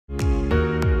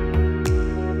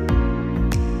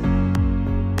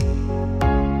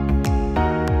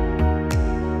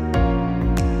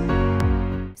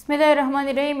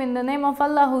Bismillahirrahmanirrahim. In the name of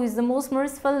Allah, who is the most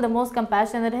merciful, the most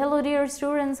compassionate. Hello dear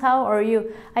students, how are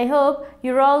you? I hope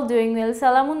you're all doing well.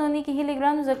 سلامونه نیکی هیلې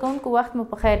ګرانو زده کوونکو وخت مو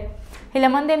په خیر. هیله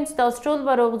مند یم چې تاسو ټول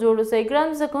به روغ جوړ اوسئ.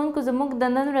 ګرانو زده کوونکو زموږ د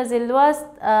نن ورځې لوست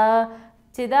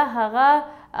چې دا هغه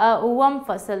اووم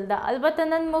فصل ده. البته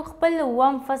نن موږ خپل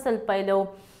اووم فصل پیلو.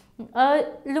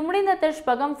 لومړي نه تر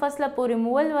شپږم فصله پورې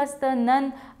مو ولوسته. نن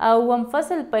اووم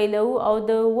فصل پیلو او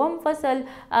د اووم فصل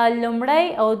لومړی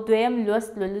او دویم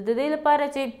لوست لولو. د دې لپاره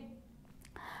چې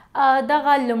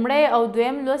دغه لومړی او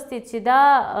دویم لوست چې دا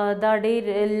ډېر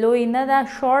لوی نه ده،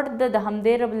 شارټ ده، د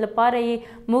همدې لپاره یې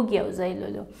موږ یو ځای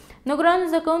لولو. نو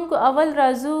ګرانو زده کوونکو اول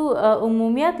راځو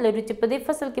عمومیت لرو چې په دې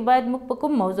فصل کې باید موږ په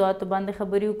کوم موضوعاتو باندې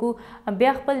خبرې وکړو،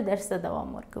 بیا خپل درس ته دوام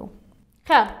ورکوو.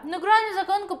 نو ګرانو زده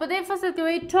کوونکو په دې فصل کې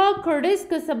وایي talk or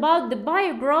discuss about the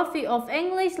biography of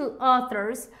English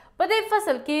authors. په دې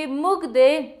فصل کې موږ د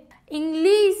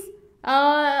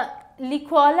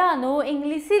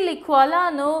انګلیسي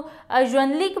لیکوالانو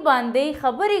ژوندلیک باندې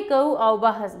خبرې کوو او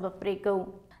بحث به پرې کوو.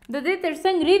 د دې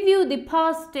ترڅنګ ریویو د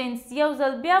پاست ټینس، یو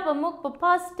ځل بیا به موږ په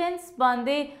پاست ټینس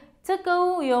باندې څه کوو،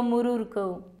 یو مرور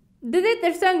کوو. د دې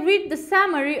ترڅنګ read the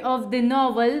summary of the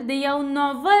novel، د یو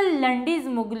ناول لنډیز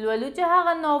موږ لولو چې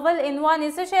هغه ناول عنوان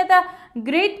یې څه شی ده؟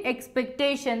 great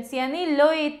expectations، یعنی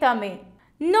لویې تمې.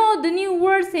 know the new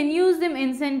words and use them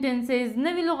in sentences،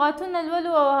 نوي لغاتونه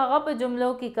لولو او هغه په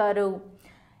جملو کې کاروو.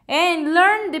 and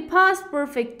learn the past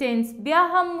perfect tense، بیا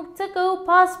هم موږ څه کوو؟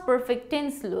 past perfect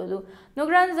tense لولو. نو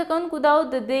ګرانو زده کوونکو دا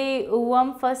د دې اووم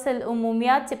فصل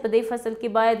عمومیات چې په دې فصل کې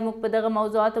باید موږ په دغه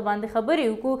موضوعاتو باندې خبرې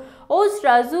وکړو. اوس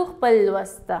راځو خپل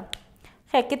لوست ته.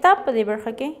 ښه، کتاب په دې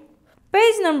برخه کې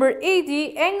پیج نمبر 80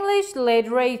 English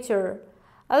literature.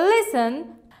 listen.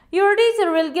 Your teacher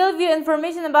will give you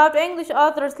information about English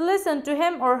authors. Listen to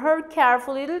him or her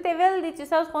carefully. دلته ویل دي چې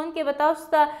تاسو ښوونکی به تاسو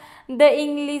ته د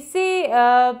انګلیسي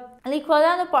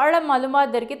لیکوالانو په اړه معلومات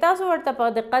درکړي، تاسو ورته په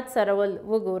دقت سره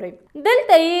وګورئ.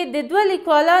 دلته یې د دوه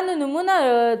لیکوالانو نومونه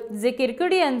ذکر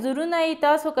کړي، انځورونه یې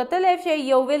تاسو کتلی شئ.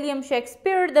 یو ویلیام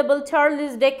شکسپیر ده، بل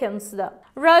چارلز ډیکنز ده.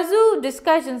 راځو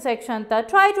ډسکشن سیکشن ته.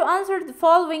 try to answer the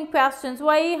following questions.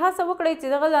 وایي هڅه وکړئ چې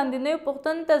دغه لاندنیو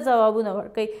پوښتنو ته ځوابونه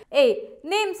ورکړئ. A.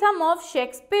 name some of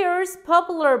Shakespeare's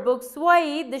popular books.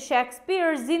 وایي د شکسپیر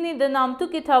ځینې د نامتو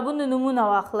کتابونو نومونه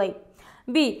واخلئ.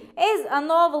 B. is a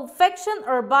novel fiction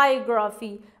or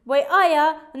biography. وای آیا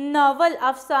ناول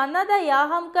افسانه ده یا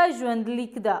هم که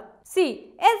ژوندلیک ده. C.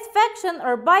 is fiction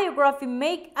or biography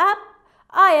make up.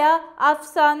 آیا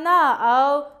افسانه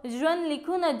او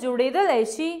ژوندلیکونه جوړیدلی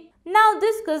شي. Now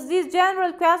discuss these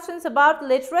general questions about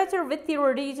literature with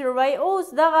your teacher. وای اوس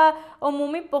دغه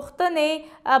عمومي پوښتنې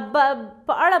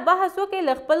په اړه بحث وکړئ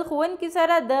له خپل ښوونکي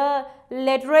سره د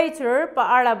literature په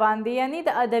اړه باندې، یعنی د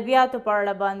ادبیاتو په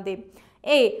اړه باندې.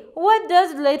 A. what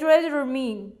does literature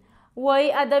mean؟ وای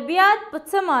ادبیات په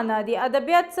څه معنا دي؟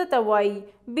 ادبیات څه ته وایي؟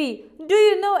 B. do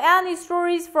you know any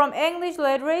stories from English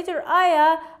literature؟ آیا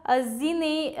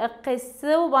ځینې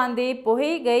قصو باندې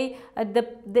پوهیږئ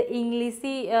د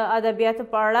انګلیسي ادبیاتو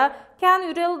په اړه؟ can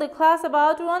you tell the class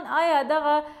about one؟ آیا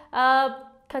دغه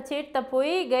که چیرته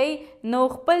پوهیږئ نو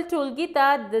خپل ټولګي ته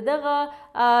د دغه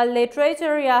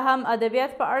لیټریچر یا هم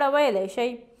ادبیات په اړه ویلی شئ.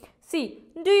 C.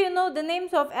 do you know the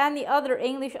names of any other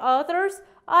English authors؟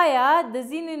 آیا د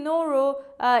ځینې نورو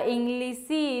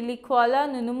انګلیسي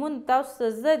لیکوالانو نومونه تاسو ته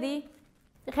زده دي؟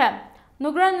 ښه، نو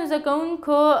ګرانو زده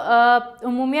کوونکو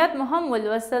عمومیات مو هم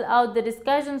ولوستل او د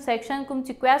ډسکشن سیکشن کوم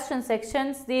چې کویسچن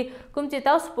سیکشنز دي، کوم چې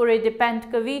تاسو پورې ډیپینډ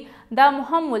کوي، دا مو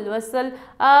هم ولوستل.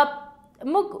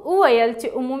 موږ وویل چې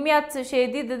عمومیات څه شی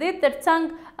دي. د دې ترڅنګ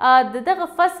د دغه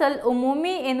فصل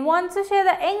عمومي عنوان څه شی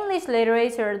ده؟ انګلیش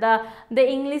لیټریچر ده، د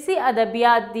انګلیسي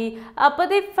ادبیات دي. په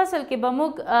دې فصل کې به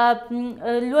موږ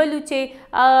لولو چې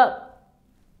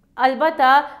البته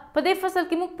په دې فصل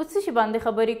کې موږ په څه شي باندې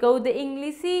خبرې کوو؟ د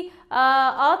انګلیسي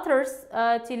آثرز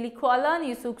چې لیکوالان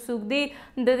یې څوک څوک دي،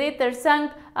 د دې ترڅنګ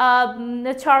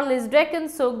چارلز ډیکنز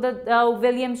څوک ده او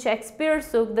ویلیام شکسپیر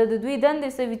څوک ده، د دوی دندې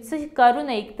څه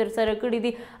کارونه یې ترسره کړي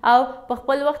دي او په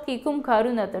خپل وخت کې کوم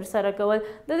کارونه ترسره کول.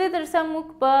 د دې ترڅنګ موږ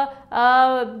په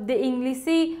د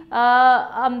انګلیسي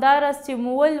همداراز چې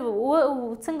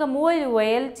څنګه مو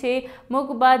وویل چې موږ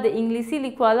به د انګلیسي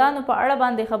لیکوالانو په اړه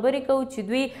باندې خبرې کوو چې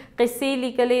دوی قصې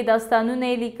لیکلې لیکلې، داستانونه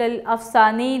یې لیکل،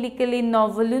 افسانې یې لیکلې،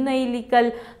 ناولونه یې لیکل،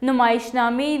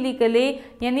 نمایشنامې یې لیکلې،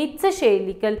 یعنی څه شی یې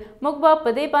لیکل. موږ به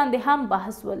په دې باندې هم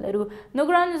بحث ولرو. نو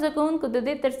ګرانو زده کوونکو د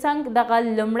دې تر څنګ دغه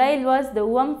لومړی لوست د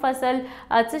اووم فصل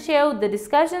څه شی او د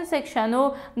ډسکشن سیکشن او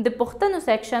د پوښتنو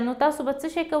سیکشن او تاسو به څه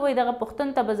شی کوئ دغه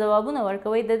پوښتنو ته به ځوابونه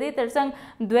ورکوئ. د دې تر څنګ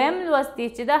دویم لوست دی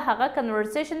چې دا هغه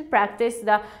کنورسیشن پریکټس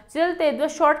ده چې دلته یې 2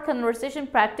 شارټ کنورسیشن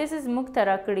پریکټسز موږ ته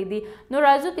راکړي دي. نو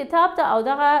راځو کتاب ته او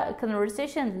دغه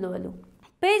کنورسیشن لولو.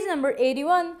 پیج نمبر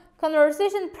 81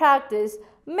 conversation practice.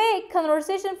 Make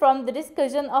conversation from the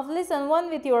discussion of lesson 1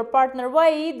 with your partner.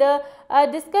 وایي د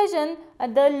discussion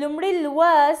د لومړي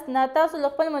لوست نه تاسو له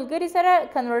خپل ملګري سره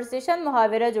conversation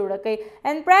محاوره جوړه کړئ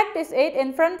and practice it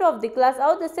in front of the class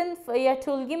او د صنف یا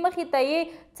ټولګي مخې ته یې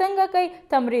څنګه کوئ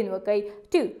تمرین وکړئ.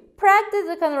 2. Practice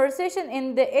the conversation in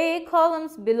the A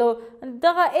columns below.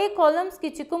 دغه A columns کې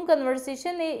چې کوم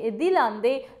conversation دی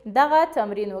لاندې دغه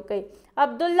تمرین وکړئ.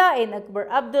 عبدالله ان اکبر.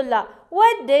 عبدالله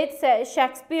What did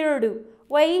Shakespeare do?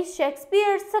 وایي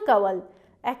شکسپیر څه کول؟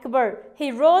 اکبر He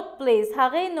wrote plays.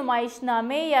 هغې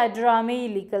نمایشنامې یا ډرامې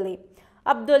لیکلې.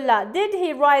 عبدالله Did he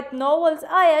write novels?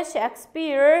 آیا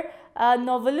شکسپیر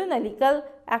ناولونه لیکل؟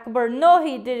 اکبر No,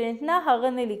 he didn't. نه هغه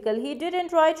نه لیکل. He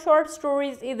didn't write short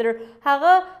stories either.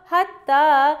 هغه حتی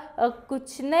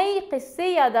کوچنۍ قصې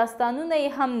یا داستانونه یې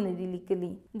هم نه دي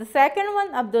لیکلي. The second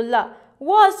one, عبدالله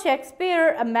Was Shakespeare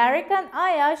American?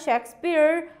 آیا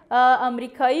شکسپیر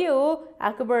امریکایی و؟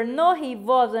 اکبر No, he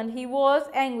wasn't. He was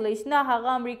English. نه هغه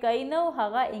امریکایی نه و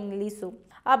هغه انګلیس و.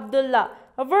 عبدالله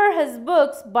Were his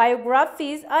books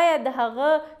biographies? آیا د هغه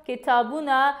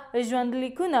کتابونه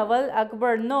ژوندلیکونه ول؟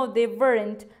 اکبر No, they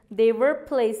weren't. They were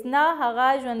plays. نه هغه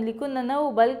ژوندلیکونه نه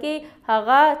و بلکې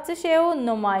هغه څه شی و؟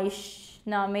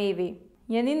 نمایشنامې وې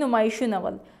یعنی نمایشونه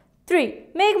ول. 3.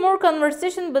 Make more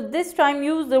conversation but this time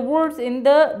use the words in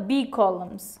the B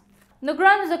columns. نو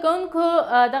ګرانو زده کوونکو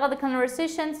دغه د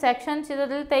کنورسیشن سیکشن چې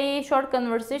دلته یې شارټ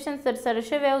کنورسیشن ترسره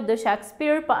شوی او د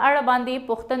شکسپیر په اړه باندې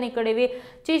پوښتنې کړې وې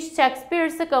چې شکسپیر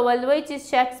څه کول. وایي چې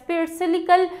شکسپیر څه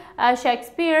لیکل؟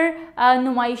 شکسپیر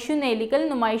نمایشونه یې لیکل،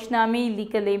 نمایشنامې یې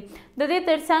لیکلې. د دې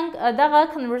تر څنګ دغه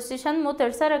کنورسیشن مو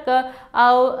ترسره کړه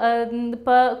او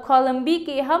په کالم بي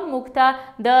کې هم موږ ته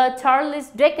د چارلز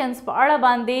ډیکنز په اړه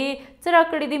باندې څه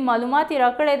راکړي دي معلومات یې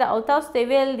راکړی ده او تاسو ته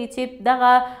ویل دي چې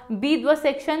دغه بي 2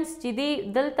 سیکشنز چې دي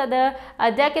دلته د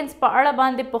ډیکنز په اړه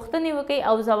باندې پوښتنې وکړئ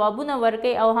او ځوابونه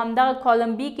ورکړئ او همدغه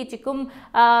کالم بي کې چې کوم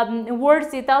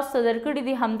ورډز یې تاسو ته درکړي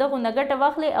دي همدغو نه ګټه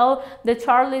واخلئ او د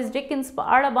چارلز ډیکنز په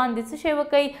اړه باندې څه شی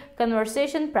وکړئ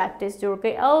کنورسیشن پریکټس جوړ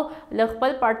کړئ او له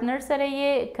خپل پارټنر سره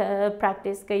یې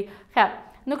پریکټس کوي. خیر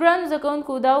نو ګرانو زده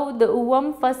کوونکو دا د اووم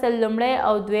فصل لومړی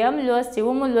او دویم لوست چې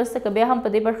اووم لوست که بیا هم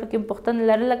په دې برخه کې پوښتنه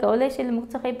لرله کولی شئ له موږ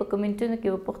څخه یې په کمنټونو کې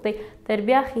وپوښتئ. تر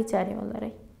بیا ښې چارې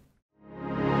ولرئ.